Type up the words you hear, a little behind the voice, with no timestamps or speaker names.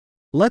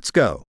Let's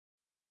go.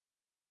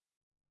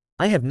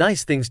 I have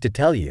nice things to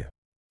tell you.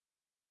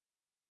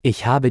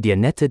 Ich habe dir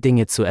nette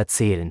Dinge zu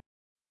erzählen.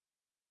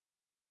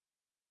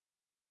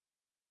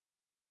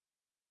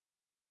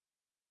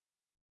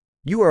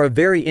 You are a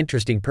very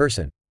interesting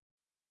person.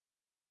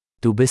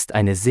 Du bist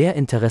eine sehr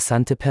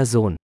interessante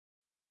Person.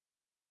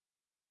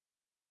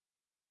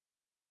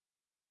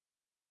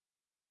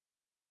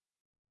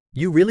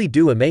 You really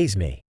do amaze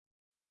me.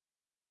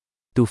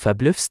 Du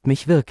verblüffst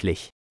mich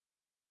wirklich.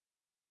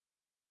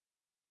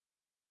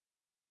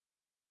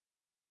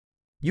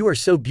 You are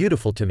so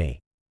beautiful to me.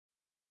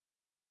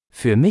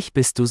 Für mich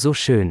bist du so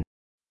schön.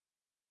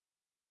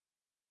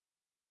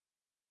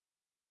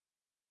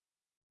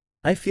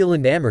 I feel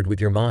enamored with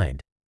your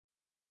mind.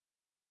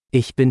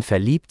 Ich bin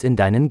verliebt in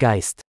deinen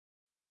Geist.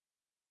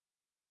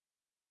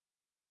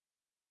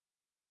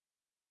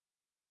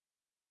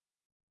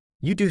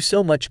 You do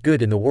so much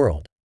good in the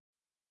world.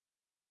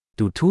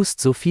 Du tust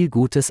so viel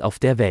Gutes auf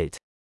der Welt.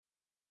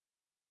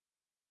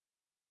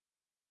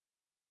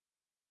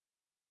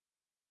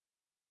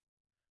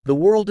 The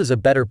world is a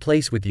better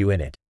place with you in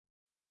it.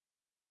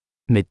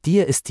 Mit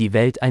dir ist die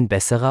Welt ein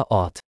besserer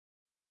Ort.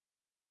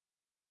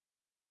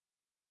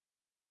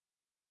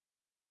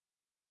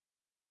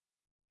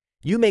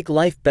 You make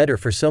life better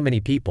for so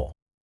many people.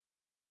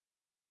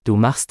 Du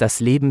machst das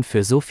Leben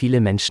für so viele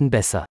Menschen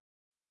besser.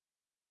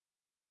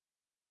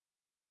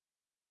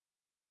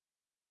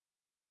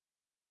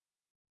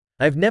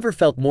 I've never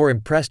felt more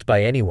impressed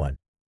by anyone.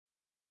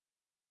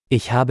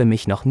 Ich habe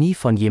mich noch nie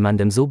von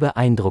jemandem so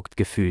beeindruckt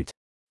gefühlt.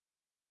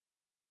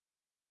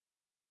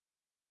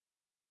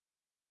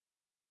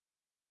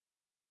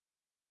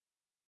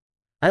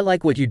 I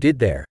like what you did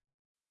there.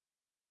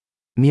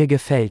 Mir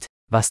gefällt,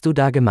 was du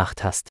da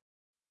gemacht hast.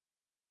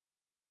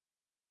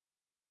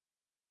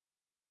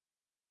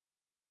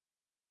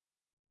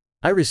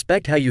 I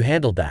respect how you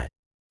handled that.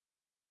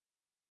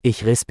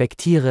 Ich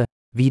respektiere,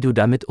 wie du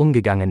damit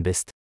umgegangen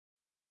bist.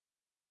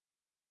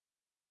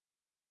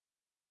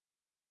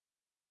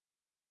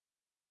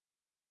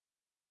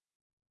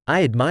 I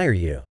admire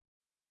you.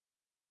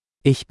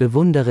 Ich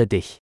bewundere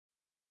dich.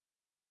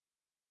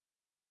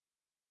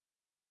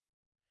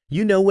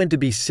 You know when to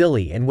be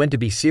silly and when to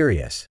be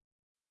serious.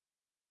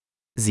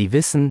 Sie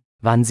wissen,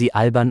 wann sie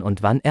albern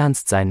und wann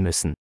ernst sein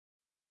müssen.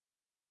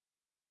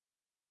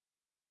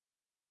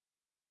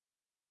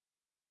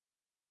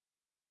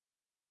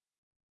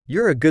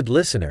 You're a good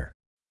listener.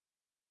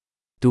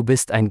 Du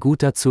bist ein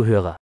guter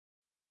Zuhörer.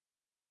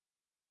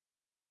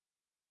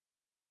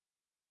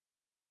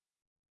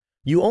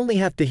 You only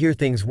have to hear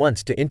things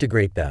once to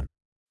integrate them.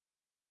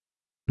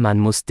 Man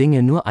muss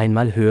Dinge nur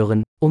einmal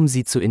hören, um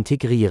sie zu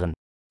integrieren.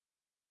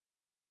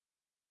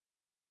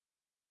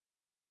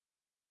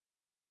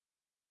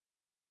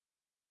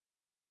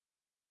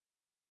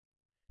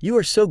 You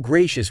are so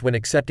gracious when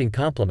accepting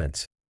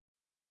compliments.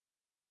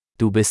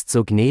 Du bist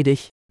so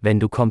gnädig, wenn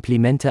du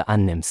Komplimente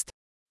annimmst.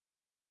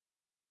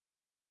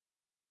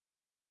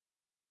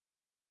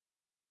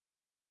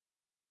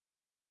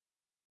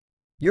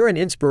 You're an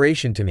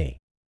inspiration to me.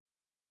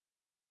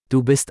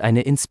 Du bist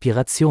eine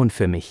Inspiration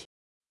für mich.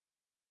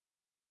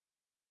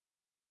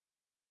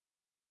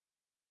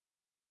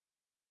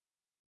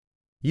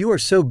 You are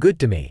so good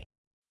to me.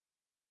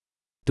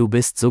 Du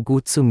bist so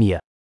gut zu mir.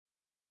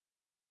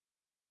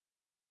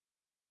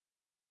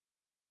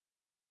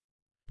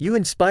 You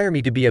inspire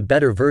me to be a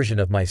better version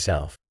of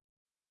myself.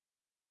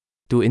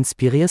 Du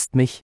inspirierst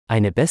mich,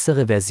 eine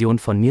bessere Version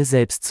von mir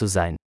selbst zu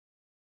sein.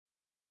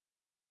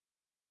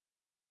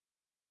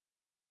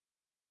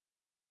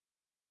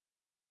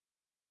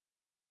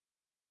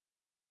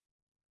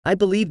 I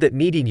believe that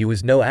meeting you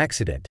is no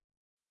accident.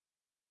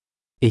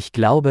 Ich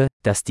glaube,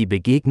 dass die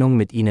Begegnung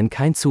mit ihnen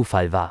kein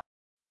Zufall war.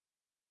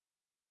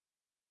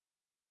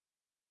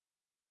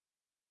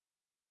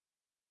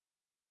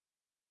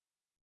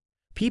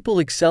 People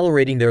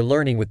accelerating their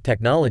learning with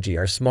technology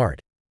are smart.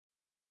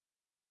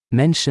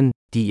 Menschen,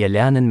 die ihr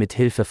Lernen mit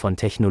Hilfe von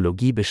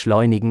Technologie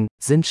beschleunigen,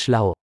 sind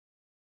schlau.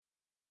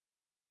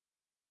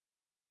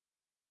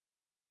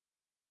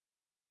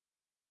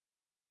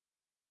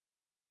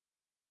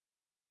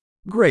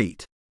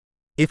 Great.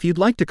 If you'd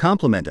like to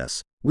compliment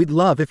us, we'd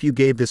love if you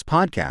gave this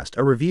podcast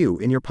a review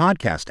in your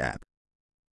podcast app.